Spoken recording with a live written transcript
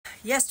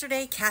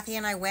Yesterday, Kathy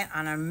and I went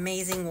on an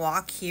amazing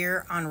walk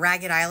here on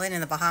Raggid Island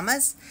in the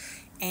Bahamas,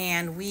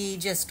 and we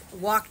just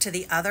walked to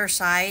the other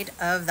side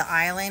of the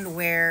island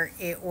where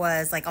it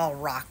was like all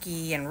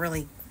rocky and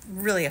really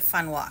a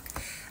fun walk.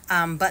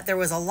 But there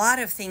was a lot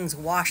of things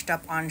washed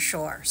up on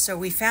shore. So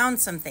we found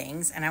some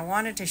things, and I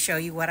wanted to show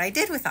you what I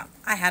did with them.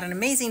 I had an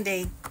amazing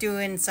day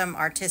doing some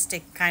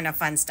artistic kind of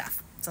fun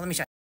stuff. So let me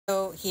show you.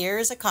 So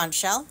here's a conch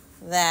shell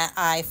that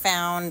I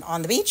found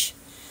on the beach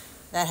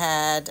that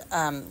had,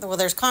 well,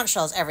 there's conch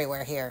shells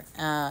everywhere here.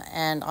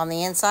 And on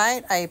the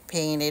inside, I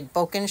painted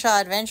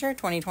Bokenshaw Adventure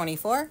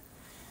 2024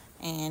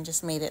 and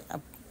just made it a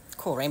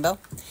cool rainbow.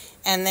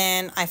 And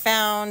then I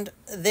found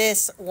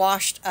this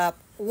washed up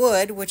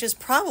wood, which is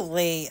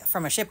probably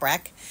from a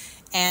shipwreck.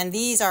 And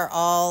these are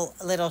all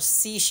little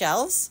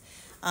seashells,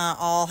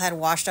 all had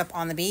washed up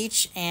on the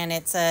beach. And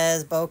it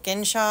says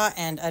Bokenshaw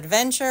and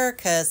Adventure,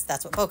 because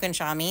that's what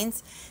Bokenshaw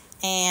means.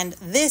 And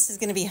this is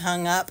going to be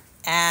hung up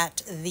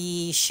at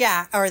the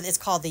shack, or it's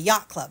called the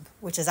Yacht Club,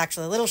 which is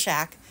actually a little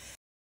shack.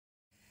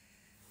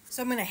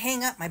 So I'm going to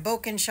hang up my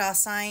Bokenshaw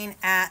sign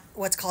at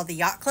what's called the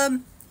Yacht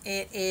Club.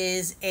 It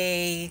is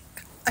a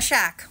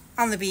shack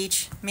on the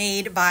beach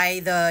made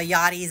by the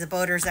yachties, the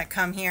boaters that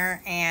come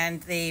here,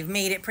 and they've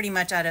made it pretty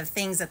much out of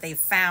things that they've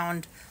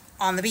found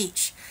on the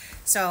beach.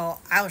 So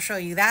I'll show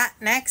you that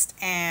next,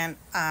 and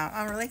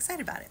I'm really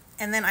excited about it.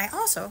 And then I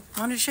also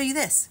wanted to show you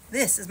this.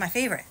 This is my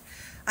favorite.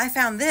 I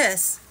found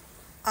this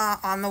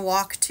on the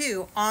walk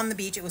too, on the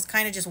beach. It was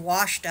kind of just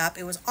washed up.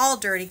 It was all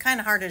dirty,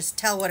 kind of hard to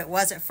tell what it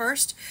was at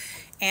first,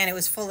 and it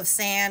was full of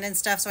sand and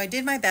stuff, so I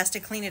did my best to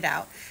clean it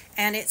out.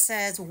 And it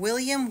says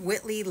William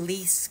Whitley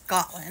Lee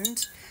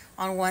Scotland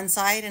on one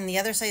side, and the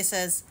other side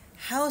says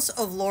House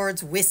of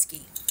Lords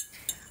Whiskey.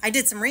 I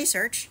did some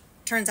research.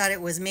 Turns out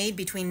it was made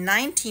between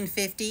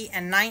 1950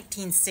 and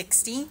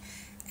 1960,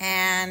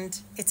 and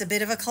it's a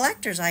bit of a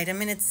collector's item,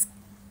 and it's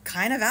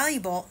kind of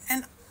valuable,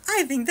 and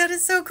I think that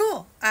is so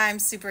cool. I'm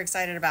super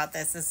excited about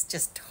this. This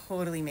just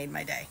totally made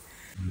my day.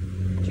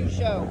 To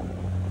show.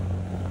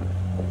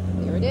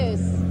 There it is.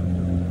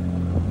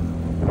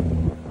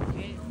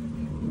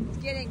 It's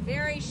getting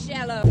very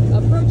shallow.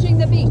 Approaching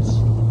the beach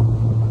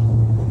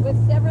with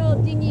several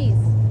dinghies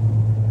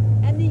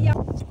and the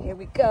yacht. Here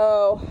we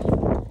go.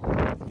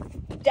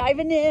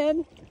 Diving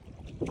in.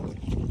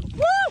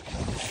 Woo!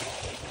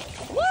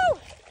 Woo!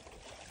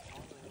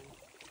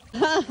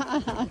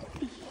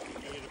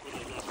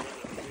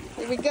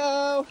 Here we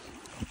go,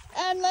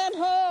 and land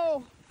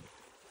ho!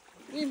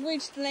 We've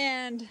reached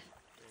land.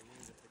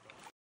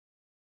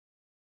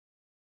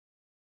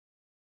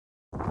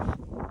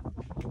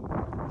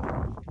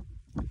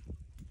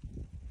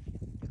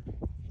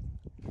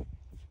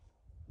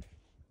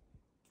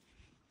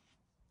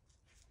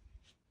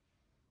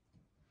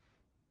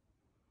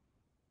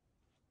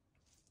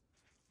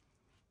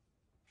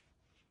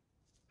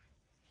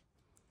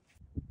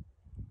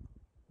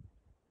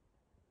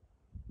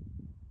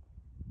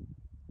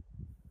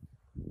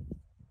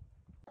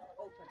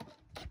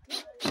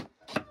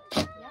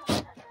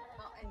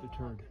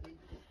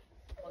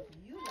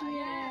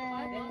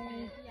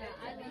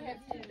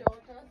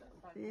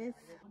 This.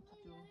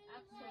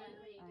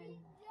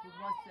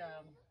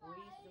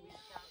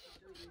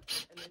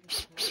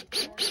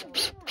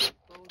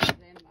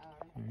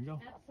 There you go.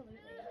 Absolutely.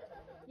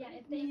 Yeah,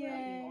 if they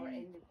were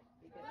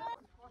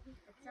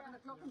at 7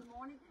 o'clock in the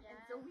morning,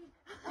 so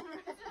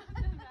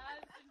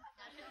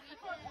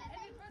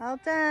All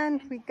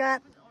done. We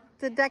got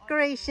the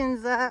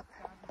decorations up.